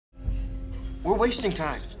We're wasting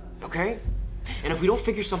time, okay? And if we don't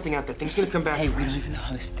figure something out, that thing's gonna come back. Hey, we don't even know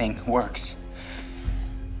how this thing works.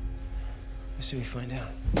 Let's see if we find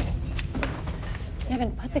out.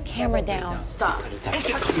 Devin, put the camera down. Stop.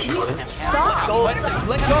 Stop! Go.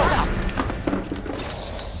 Let go!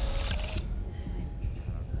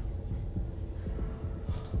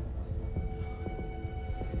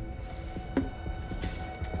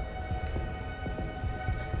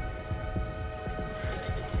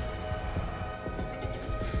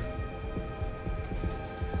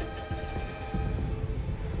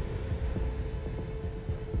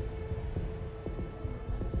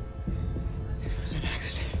 It was an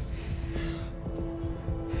accident.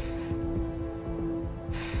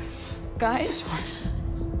 Guys,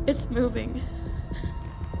 it's moving.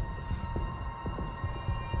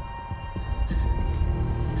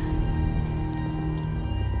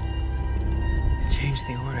 Change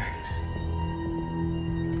the order.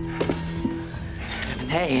 Devin,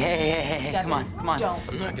 hey, Devin, come on. Don't.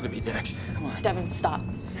 I'm not gonna be next. Come on. Devin, stop.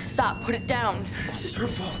 Stop. Put it down. This is her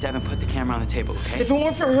fault. Devin, put the camera on the table, okay? If it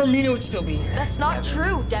weren't for her, Mina would still be here. That's not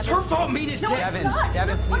true, Devin. It's her fault Mina's dead.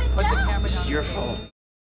 Devin, please put the camera This down. is your fault.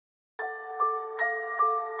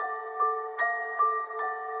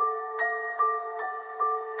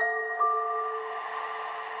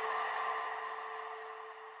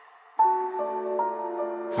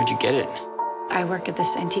 Where'd you get it? I work at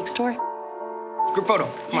this antique store. Group photo.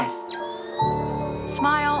 Come on. Yes.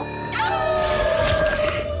 Smile.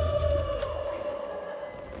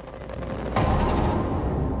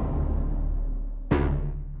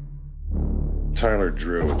 Tyler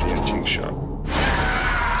Drew at the antique shop.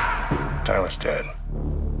 Tyler's dead.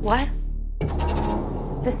 What?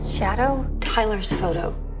 This shadow? Tyler's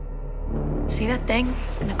photo. See that thing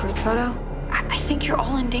in the group photo? I think you're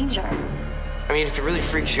all in danger. I mean, if it really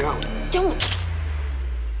freaks you out. Don't.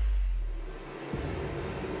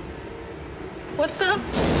 What the?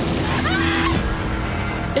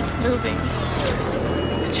 It's moving.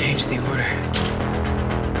 Change the order.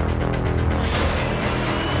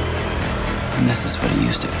 And this is what he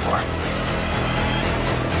used it for.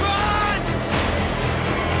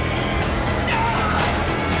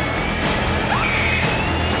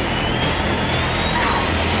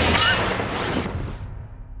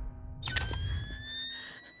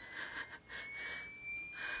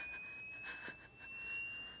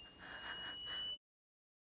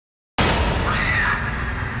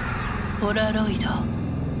 Polaroid.